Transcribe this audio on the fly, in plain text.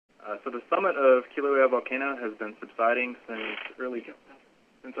So the summit of Kilauea Volcano has been subsiding since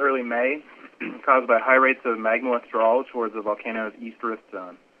early May, caused by high rates of magma withdrawal towards the volcano's east rift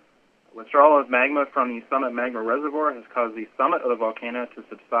zone. Withdrawal of magma from the summit magma reservoir has caused the summit of the volcano to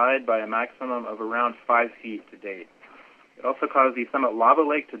subside by a maximum of around 5 feet to date. It also caused the summit lava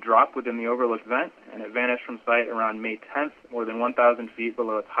lake to drop within the overlook vent, and it vanished from sight around May 10th, more than 1,000 feet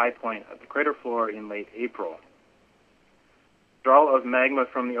below its high point at the crater floor in late April. Withdrawal of magma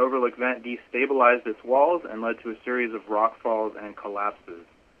from the overlook vent destabilized its walls and led to a series of rock falls and collapses.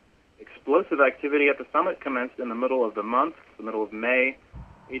 Explosive activity at the summit commenced in the middle of the month, the middle of May.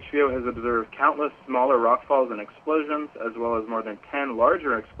 HVO has observed countless smaller rock falls and explosions, as well as more than 10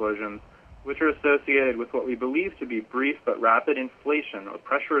 larger explosions, which are associated with what we believe to be brief but rapid inflation or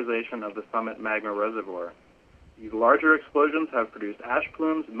pressurization of the summit magma reservoir. These larger explosions have produced ash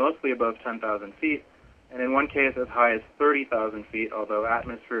plumes, mostly above 10,000 feet, and in one case as high as 30,000 feet, although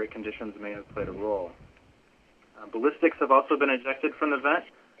atmospheric conditions may have played a role. Ballistics have also been ejected from the vent.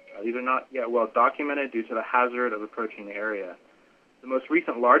 These are not yet well documented due to the hazard of approaching the area. The most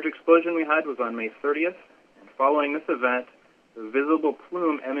recent large explosion we had was on May 30th, and following this event, the visible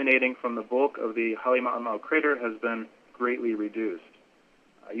plume emanating from the bulk of the Halemaumau crater has been greatly reduced.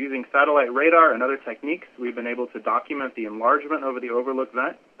 Using satellite radar and other techniques, we've been able to document the enlargement over the overlook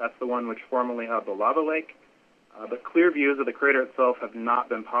vent. That's the one which formerly held the lava lake. But clear views of the crater itself have not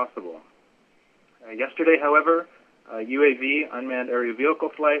been possible. Yesterday, however, UAV, unmanned aerial vehicle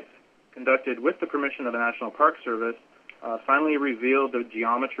flights, conducted with the permission of the National Park Service, finally revealed the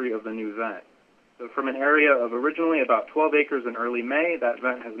geometry of the new vent. So from an area of originally about 12 acres in early May, that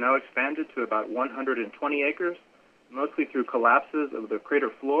vent has now expanded to about 120 acres, mostly through collapses of the crater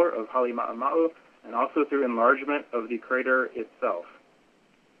floor of Halemaumau and also through enlargement of the crater itself.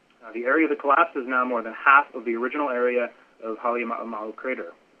 The area of the collapse is now more than half of the original area of Halemaumau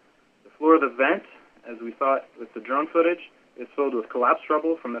crater. The floor of the vent, as we saw it with the drone footage, is filled with collapsed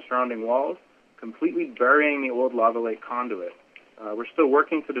rubble from the surrounding walls, completely burying the old lava lake conduit. We're still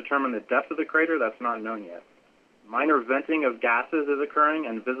working to determine the depth of the crater. That's not known yet. Minor venting of gases is occurring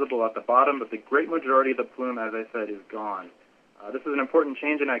and visible at the bottom, but the great majority of the plume, as I said, is gone. This is an important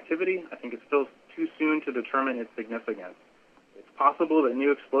change in activity. I think it's still too soon to determine its significance. It's possible that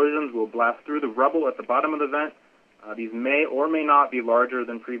new explosions will blast through the rubble at the bottom of the vent. These may or may not be larger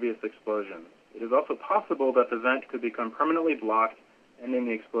than previous explosions. It is also possible that the vent could become permanently blocked, ending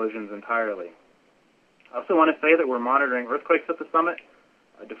the explosions entirely. I also want to say that we're monitoring earthquakes at the summit.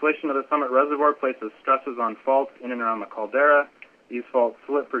 Deflation of the summit reservoir places stresses on faults in and around the caldera. These faults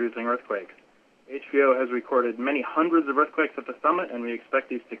slip, producing earthquakes. HVO has recorded many hundreds of earthquakes at the summit, and we expect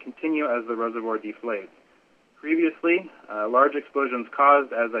these to continue as the reservoir deflates. Previously, large explosions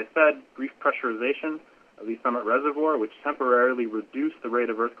caused, as I said, brief pressurization of the summit reservoir, which temporarily reduced the rate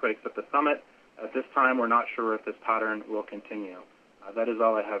of earthquakes at the summit. At this time, we're not sure if this pattern will continue. That is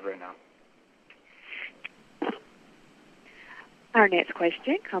all I have right now. Our next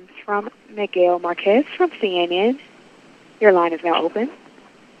question comes from Miguel Marquez from CNN. Your line is now open.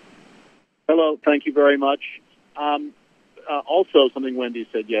 Hello, thank you very much. Also, something Wendy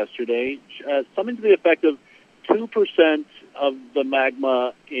said yesterday, something to the effect of 2% of the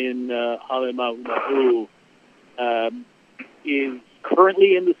magma in Halemaumau is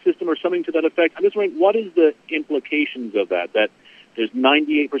currently in the system or something to that effect. I'm just wondering, what is the implications of that? That there's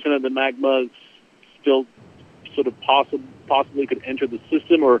 98% of the magma still sort of possibly could enter the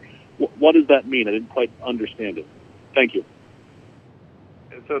system, or what does that mean? I didn't quite understand it. Thank you.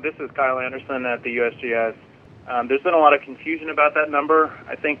 So this is Kyle Anderson at the USGS. There's been a lot of confusion about that number.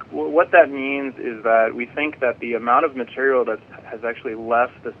 I think what that means is that we think that the amount of material that has actually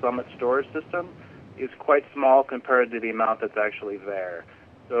left the summit storage system is quite small compared to the amount that's actually there.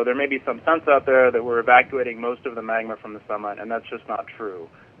 So there may be some sense out there that we're evacuating most of the magma from the summit, and that's just not true.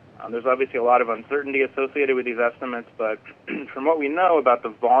 There's obviously a lot of uncertainty associated with these estimates, but from what we know about the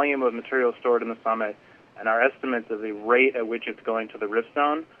volume of material stored in the summit and our estimates of the rate at which it's going to the rift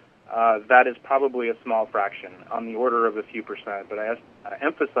zone, that is probably a small fraction, on the order of a few percent. But I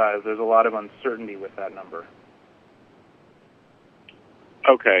emphasize there's a lot of uncertainty with that number.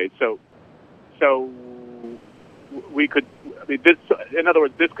 Okay, so we could, I mean, this, in other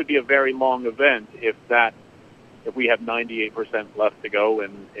words, this could be a very long event if we have 98% left to go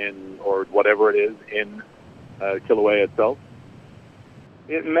in or whatever it is in Kilauea itself.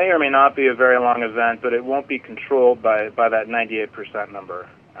 It may or may not be a very long event, but it won't be controlled by that 98% number.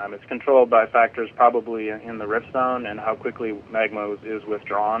 It's controlled by factors probably in the rift zone and how quickly magma is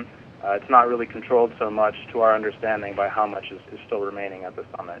withdrawn. It's not really controlled so much, to our understanding, by how much is still remaining at the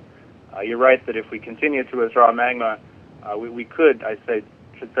summit. You're right that if we continue to withdraw magma, we could, I'd say,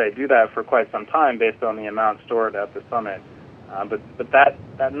 should say, do that for quite some time based on the amount stored at the summit. But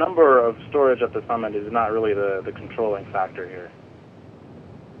that number of storage at the summit is not really the controlling factor here.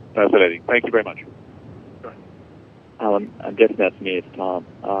 Fascinating. Thank you very much. Sure. I'm guessing that's me. It's Tom.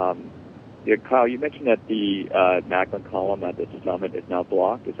 Kyle, you mentioned that the magma column at the summit is now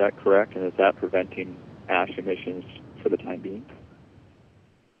blocked. Is that correct? And is that preventing ash emissions for the time being?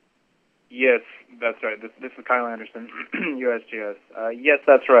 Yes, that's right. This is Kyle Anderson, USGS. Yes,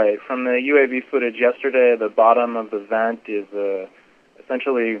 that's right. From the UAV footage yesterday, the bottom of the vent is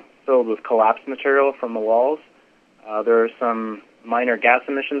essentially filled with collapsed material from the walls. There are some minor gas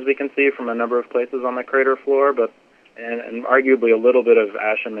emissions we can see from a number of places on the crater floor, and arguably a little bit of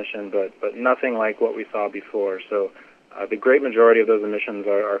ash emission, but nothing like what we saw before. So the great majority of those emissions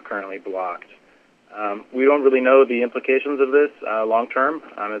are currently blocked. We don't really know the implications of this long term.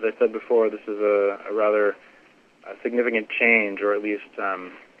 As I said before, this is a rather significant change, or at least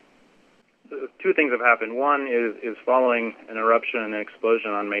two things have happened. One is following an eruption and an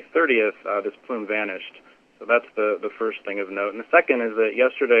explosion on May 30th, this plume vanished. So that's the first thing of note. And the second is that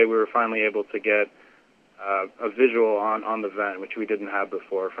yesterday we were finally able to get a visual on the vent, which we didn't have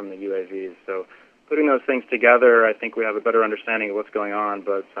before from the UAVs. So putting those things together, I think we have a better understanding of what's going on,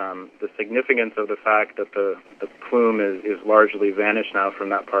 but the significance of the fact that the plume is largely vanished now from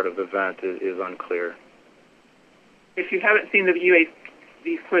that part of the vent is unclear. If you haven't seen the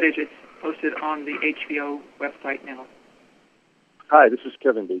UAV footage, it's posted on the HVO website now. Hi, this is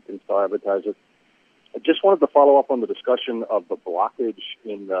Kevin Bacon, Star Advertiser. I just wanted to follow up on the discussion of the blockage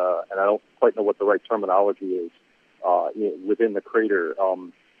and I don't quite know what the right terminology is, within the crater.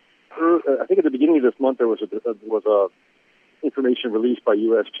 I think at the beginning of this month there was a information released by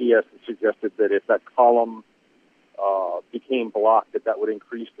USGS that suggested that if that column became blocked, that would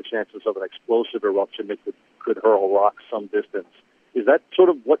increase the chances of an explosive eruption that could hurl rocks some distance. Is that sort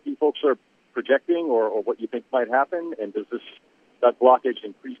of what you folks are projecting, or what you think might happen? And does that blockage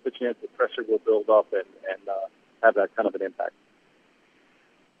increase the chance that pressure will build up and have that kind of an impact?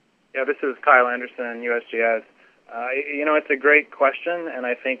 Yeah, this is Kyle Anderson, USGS. It's a great question, and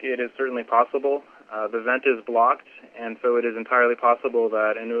I think it is certainly possible. The vent is blocked, and so it is entirely possible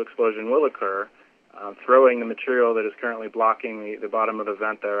that a new explosion will occur, throwing the material that is currently blocking the bottom of the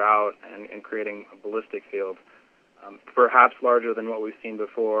vent there out and creating a ballistic field, perhaps larger than what we've seen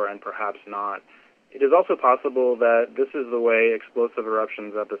before and perhaps not. It is also possible that this is the way explosive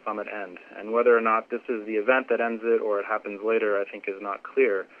eruptions at the summit end, and whether or not this is the event that ends it or it happens later, I think is not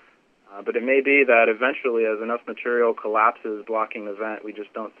clear. But it may be that eventually, as enough material collapses blocking the vent, we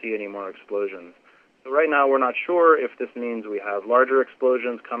just don't see any more explosions. So right now, we're not sure if this means we have larger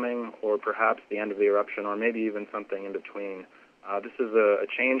explosions coming, or perhaps the end of the eruption, or maybe even something in between. This is a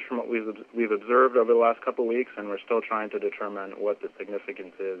change from what we've observed over the last couple of weeks, and we're still trying to determine what the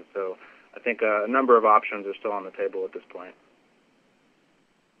significance is. So I think a number of options are still on the table at this point.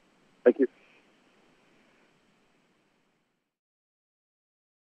 Thank you.